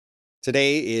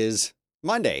Today is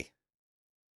Monday,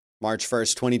 March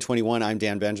 1st, 2021. I'm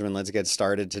Dan Benjamin. Let's get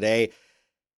started today.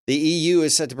 The EU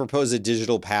is set to propose a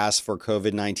digital pass for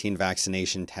COVID-19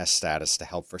 vaccination test status to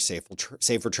help for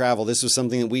safer travel. This was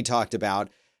something that we talked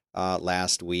about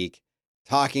last week,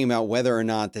 talking about whether or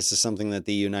not this is something that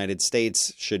the United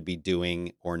States should be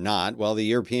doing or not. Well, the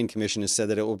European Commission has said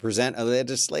that it will present a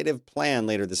legislative plan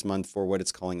later this month for what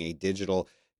it's calling a digital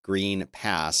green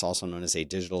pass, also known as a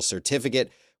digital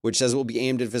certificate, which says it will be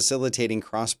aimed at facilitating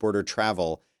cross-border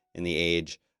travel in the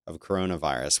age of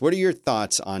coronavirus. What are your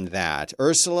thoughts on that?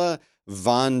 Ursula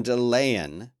von der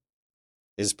Leyen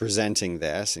is presenting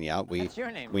this, and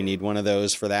we need one of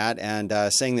those for that, and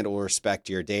saying that it will respect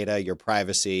your data, your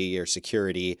privacy, your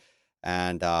security,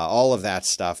 and all of that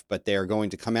stuff. But they're going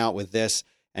to come out with this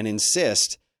and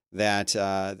insist that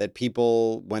that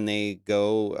people, when they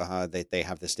go, that they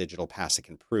have this digital pass that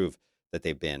can prove that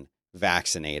they've been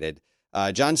vaccinated.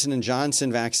 Johnson &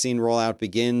 Johnson vaccine rollout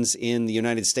begins in the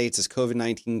United States as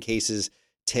COVID-19 cases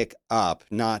tick up.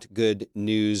 Not good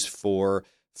news for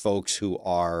folks who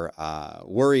are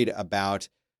worried about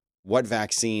what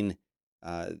vaccine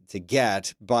to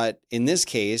get. But in this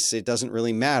case, it doesn't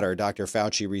really matter. Dr.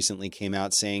 Fauci recently came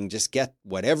out saying, just get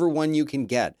whatever one you can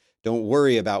get. Don't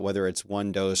worry about whether it's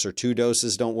one dose or two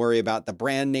doses. Don't worry about the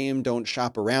brand name. Don't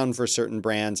shop around for certain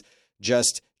brands.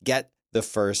 Just get the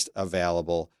first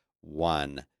available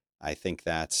one. I think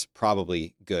that's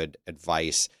probably good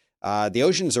advice. The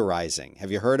oceans are rising.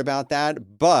 Have you heard about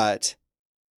that? But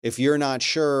if you're not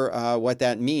sure what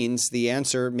that means, the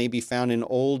answer may be found in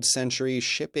old century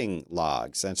shipping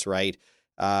logs. That's right.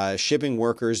 Shipping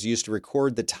workers used to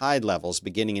record the tide levels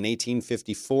beginning in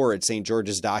 1854 at St.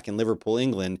 George's Dock in Liverpool,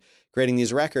 England, creating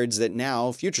these records that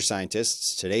now future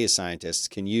scientists, today's scientists,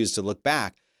 can use to look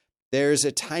back. There's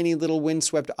a tiny little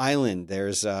windswept island.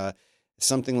 There's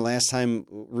something the last time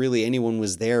really anyone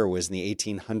was there was in the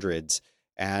 1800s.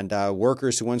 And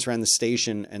workers who once ran the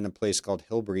station in a place called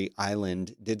Hilbury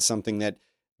Island did something that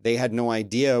they had no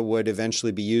idea would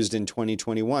eventually be used in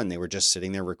 2021. They were just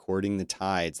sitting there recording the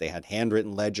tides. They had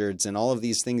handwritten ledgers, and all of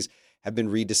these things have been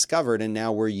rediscovered, and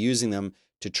now we're using them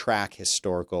to track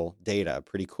historical data.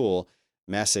 Pretty cool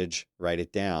message. Write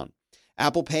it down.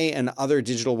 Apple Pay and other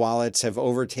digital wallets have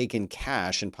overtaken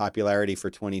cash in popularity for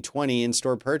 2020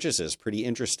 in-store purchases. Pretty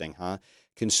interesting, huh?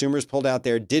 Consumers pulled out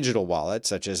their digital wallets,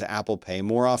 such as Apple Pay,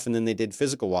 more often than they did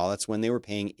physical wallets when they were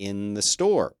paying in the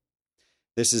store.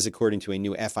 This is according to a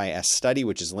new FIS study,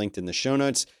 which is linked in the show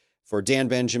notes for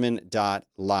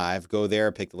danbenjamin.live. Go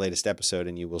there, pick the latest episode,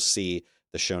 and you will see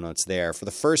the show notes there. For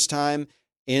the first time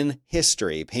in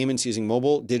history, payments using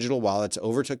mobile digital wallets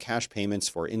overtook cash payments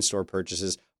for in-store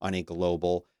purchases on a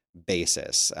global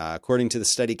basis. According to the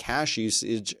study, cash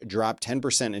usage dropped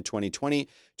 10% in 2020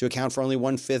 to account for only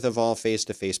 1/5 of all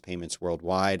face-to-face payments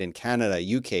worldwide. In Canada,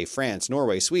 UK, France,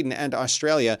 Norway, Sweden, and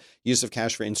Australia, use of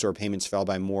cash for in-store payments fell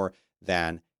by more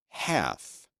than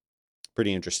half.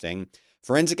 Pretty interesting.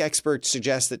 Forensic experts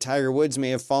suggest that Tiger Woods may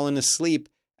have fallen asleep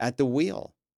at the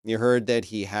wheel. You heard that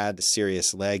he had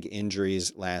serious leg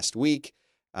injuries last week.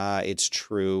 It's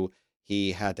true.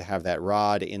 He had to have that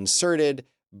rod inserted,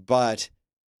 but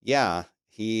yeah,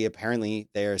 he apparently,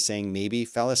 they're saying maybe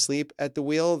fell asleep at the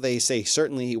wheel. They say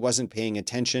certainly he wasn't paying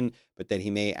attention, but that he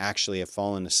may actually have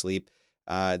fallen asleep.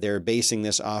 They're basing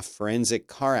this off forensic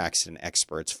car accident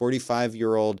experts.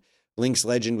 45-year-old Lynx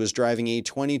legend was driving a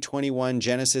 2021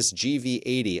 Genesis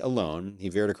GV80 alone. He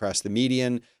veered across the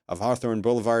median of Hawthorne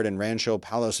Boulevard and Rancho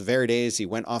Palos Verdes. He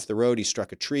went off the road. He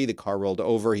struck a tree. The car rolled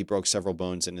over. He broke several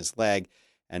bones in his leg.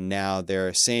 And now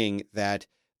they're saying that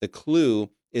the clue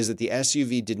is that the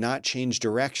SUV did not change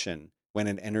direction when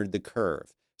it entered the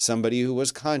curve. Somebody who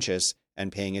was conscious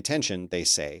and paying attention, they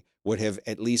say, would have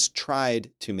at least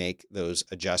tried to make those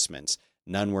adjustments.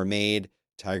 None were made.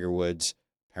 Tiger Woods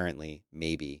apparently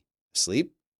maybe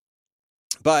asleep.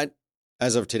 But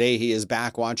as of today, he is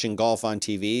back watching golf on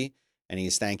TV, and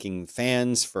he's thanking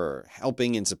fans for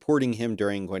helping and supporting him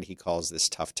during what he calls this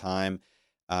tough time.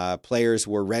 Players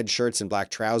wore red shirts and black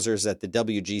trousers at the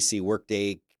WGC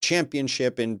Workday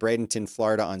Championship in Bradenton,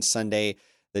 Florida on Sunday,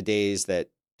 the days that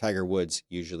Tiger Woods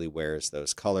usually wears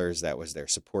those colors. That was their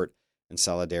support and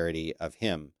solidarity of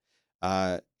him.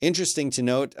 Interesting to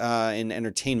note in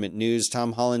entertainment news,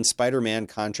 Tom Holland's Spider-Man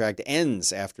contract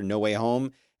ends after No Way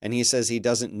Home, and he says he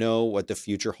doesn't know what the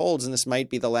future holds, and this might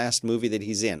be the last movie that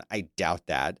he's in. I doubt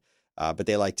that, but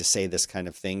they like to say this kind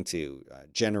of thing to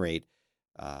generate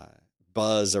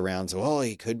buzz around, so, oh,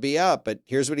 he could be up. But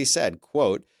here's what he said,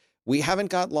 quote, "We haven't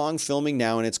got long filming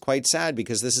now, and it's quite sad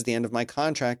because this is the end of my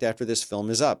contract after this film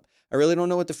is up. I really don't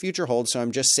know what the future holds, so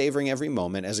I'm just savoring every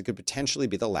moment as it could potentially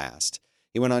be the last.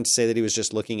 He went on to say that he was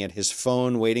just looking at his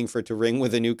phone, waiting for it to ring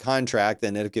with a new contract.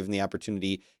 And if given the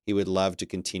opportunity, he would love to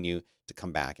continue to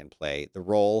come back and play the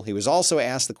role. He was also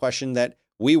asked the question that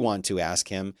we want to ask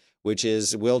him, which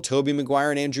is, will Tobey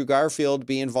Maguire and Andrew Garfield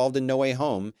be involved in No Way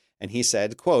Home? And he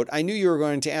said, quote, "I knew you were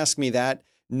going to ask me that.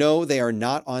 No, they are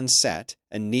not on set,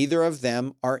 and neither of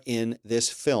them are in this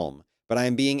film. But I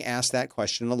am being asked that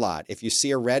question a lot. If you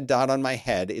see a red dot on my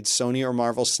head, it's Sony or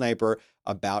Marvel Sniper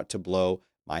about to blow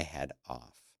my head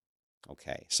off."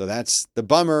 Okay, so that's the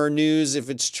bummer news if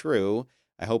it's true.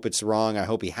 I hope it's wrong. I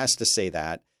hope he has to say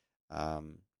that.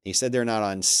 He said they're not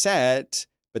on set,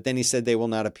 but then he said they will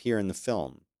not appear in the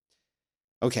film.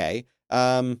 Okay.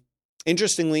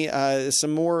 Interestingly,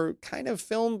 some more kind of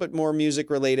film, but more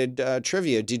music-related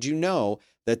trivia. Did you know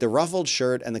that the ruffled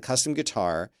shirt and the custom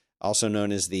guitar, also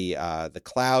known as the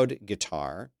cloud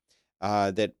guitar,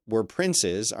 that were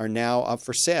Prince's, are now up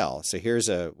for sale? So here's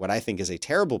what I think is a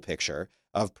terrible picture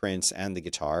of Prince and the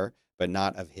guitar, but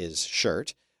not of his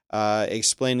shirt,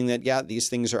 explaining that, yeah, these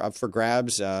things are up for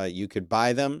grabs. You could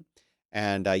buy them.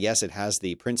 And yes, it has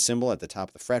the Prince symbol at the top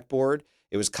of the fretboard.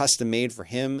 It was custom made for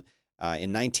him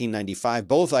in 1995.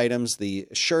 Both items, the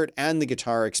shirt and the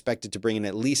guitar, are expected to bring in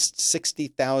at least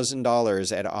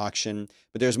 $60,000 at auction.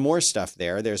 But there's more stuff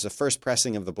there. There's the first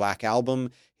pressing of the Black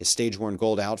Album, his stage-worn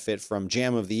gold outfit from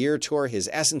Jam of the Year tour, his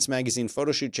Essence magazine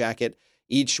photoshoot jacket.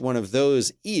 Each one of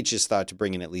those is thought to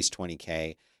bring in at least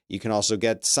 $20K. You can also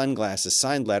get sunglasses,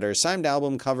 signed letters, signed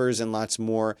album covers, and lots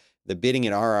more. The bidding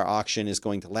at RR Auction is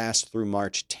going to last through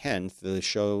March 10th. The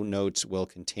show notes will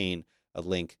contain a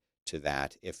link to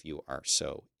that if you are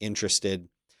so interested.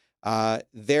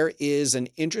 There is an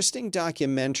interesting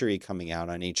documentary coming out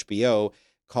on HBO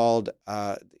called,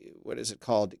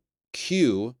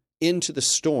 Q, Into the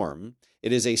Storm.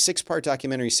 It is a 6-part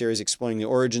documentary series exploring the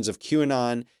origins of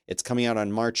QAnon. It's coming out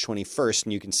on March 21st,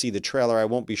 and you can see the trailer. I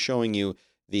won't be showing you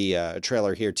the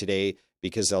trailer here today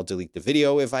because I'll delete the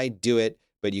video if I do it,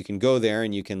 but you can go there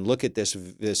and you can look at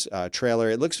this trailer.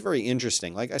 It looks very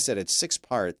interesting. Like I said, it's 6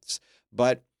 parts,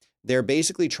 but they're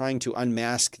basically trying to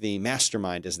unmask the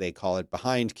mastermind, as they call it,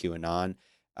 behind QAnon.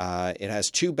 It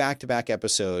has 2 back-to-back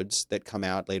episodes that come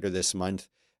out later this month.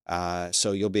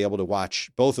 So you'll be able to watch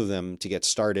both of them to get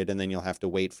started, and then you'll have to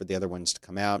wait for the other ones to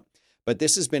come out. But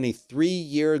this has been a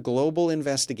 3-year global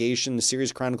investigation. The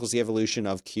series chronicles the evolution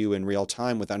of Q in real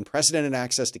time with unprecedented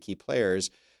access to key players,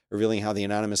 revealing how the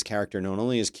anonymous character known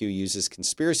only as Q uses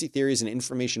conspiracy theories and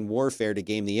information warfare to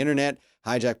game the internet,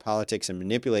 hijack politics, and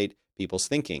manipulate people's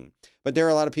thinking. But there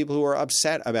are a lot of people who are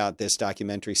upset about this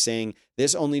documentary, saying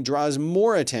this only draws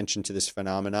more attention to this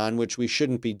phenomenon, which we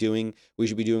shouldn't be doing. We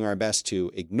should be doing our best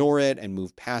to ignore it and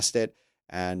move past it.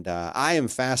 And I am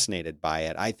fascinated by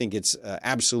it. I think it's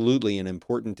absolutely an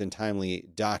important and timely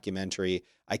documentary.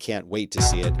 I can't wait to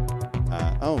see it.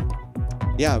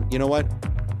 Yeah, you know what?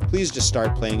 Please just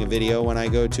start playing a video when I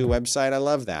go to a website. I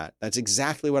love that. That's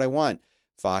exactly what I want,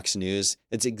 Fox News.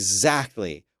 It's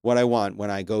exactly what I want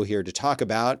when I go here to talk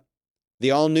about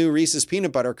the all-new Reese's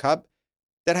Peanut Butter Cup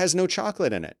that has no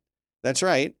chocolate in it. That's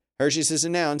right. Hershey's has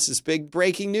announced this big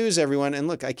breaking news, everyone. And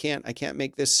look, I can't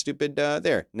make this stupid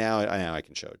there. Now I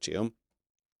can show it to you.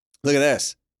 Look at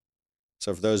this.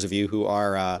 So for those of you who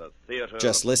are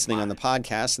just listening on the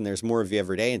podcast, and there's more of you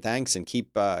every day, and thanks, and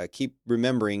keep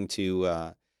remembering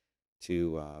to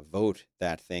vote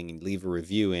that thing and leave a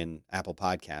review in Apple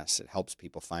Podcasts. It helps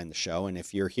people find the show. And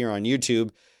if you're here on YouTube,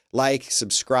 like,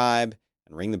 subscribe,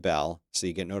 and ring the bell so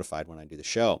you get notified when I do the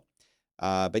show.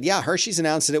 But yeah, Hershey's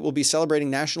announced that it will be celebrating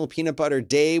National Peanut Butter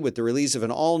Day with the release of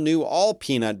an all-new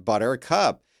all-peanut butter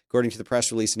cup. According to the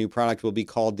press release, the new product will be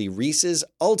called the Reese's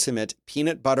Ultimate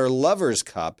Peanut Butter Lovers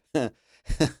Cup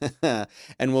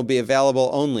and will be available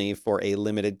only for a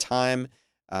limited time.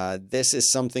 This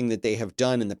is something that they have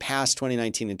done in the past,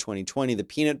 2019 and 2020. The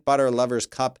Peanut Butter Lovers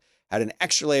Cup had an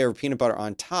extra layer of peanut butter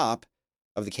on top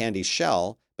of the candy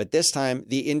shell, but this time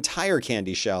the entire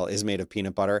candy shell is made of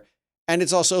peanut butter, and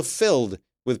it's also filled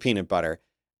with peanut butter.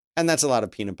 And that's a lot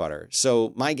of peanut butter.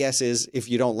 So my guess is if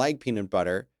you don't like peanut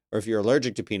butter, or if you're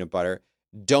allergic to peanut butter,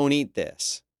 don't eat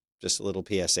this. Just a little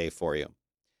PSA for you.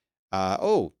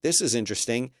 This is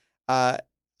interesting.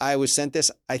 I was sent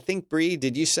this. I think, Bree,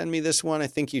 did you send me this one? I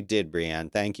think you did,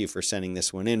 Brianne. Thank you for sending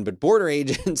this one in. But border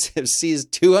agents have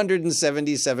seized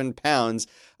 277 pounds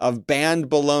of banned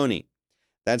bologna.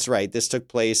 That's right. This took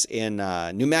place in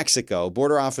New Mexico.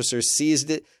 Border officers seized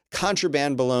it,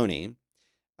 contraband bologna.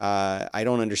 I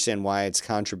don't understand why it's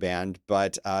contraband,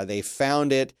 but they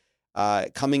found it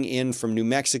coming in from New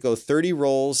Mexico, 30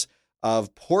 rolls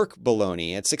of pork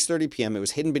bologna at 6:30 p.m. It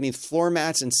was hidden beneath floor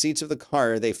mats and seats of the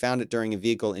car. They found it during a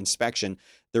vehicle inspection.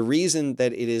 The reason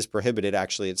that it is prohibited,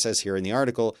 actually, it says here in the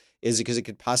article, is because it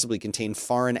could possibly contain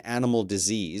foreign animal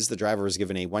disease. The driver was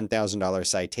given a $1,000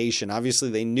 citation. Obviously,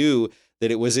 they knew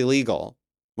that it was illegal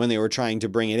when they were trying to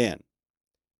bring it in.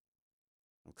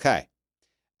 Okay.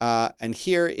 And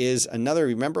here is another.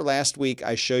 Remember last week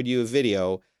I showed you a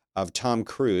video of Tom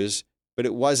Cruise, but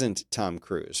it wasn't Tom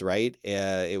Cruise, right?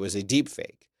 It was a deep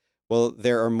fake. Well,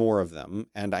 there are more of them,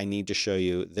 and I need to show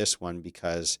you this one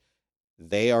because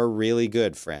they are really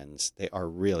good, friends. They are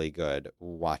really good.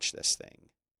 Watch this thing.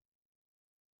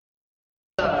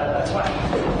 That's why.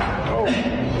 Oh.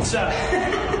 It's,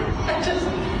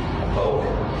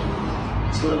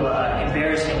 it's a little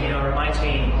embarrassing, you know. It reminds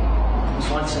me, it was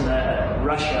once in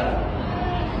Russia,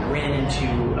 I ran into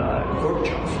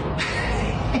Gorbachev.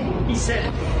 He said,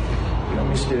 you know,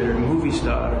 Mr. Movie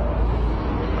Star,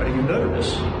 are you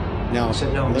nervous? Now, I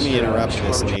said, no, let me interrupt Mr.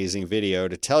 this Gorbachev. amazing video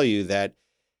to tell you that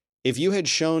if you had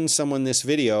shown someone this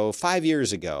video 5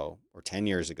 years ago, or 10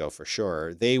 years ago for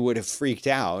sure, they would have freaked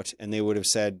out and they would have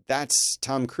said, that's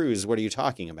Tom Cruise. What are you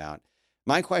talking about?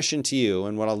 My question to you,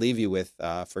 and what I'll leave you with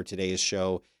for today's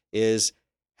show, is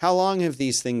how long have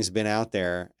these things been out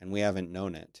there and we haven't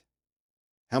known it?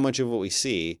 How much of what we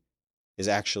see is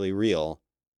actually real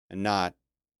and not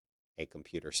a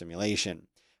computer simulation?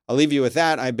 I'll leave you with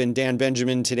that. I've been Dan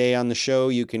Benjamin today on the show.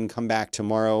 You can come back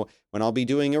tomorrow when I'll be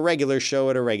doing a regular show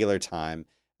at a regular time.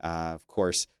 Of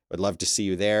course, would love to see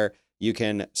you there. You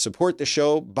can support the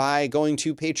show by going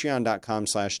to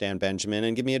patreon.com/Dan Benjamin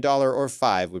and give me $1 or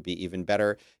 $5 would be even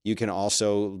better. You can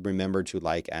also remember to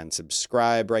like and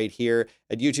subscribe right here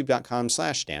at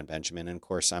youtube.com/Dan Benjamin. And of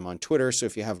course, I'm on Twitter. So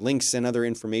if you have links and other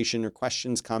information or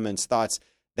questions, comments, thoughts,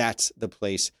 that's the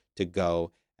place to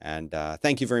go. And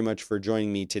thank you very much for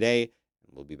joining me today.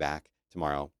 We'll be back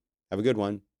tomorrow. Have a good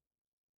one.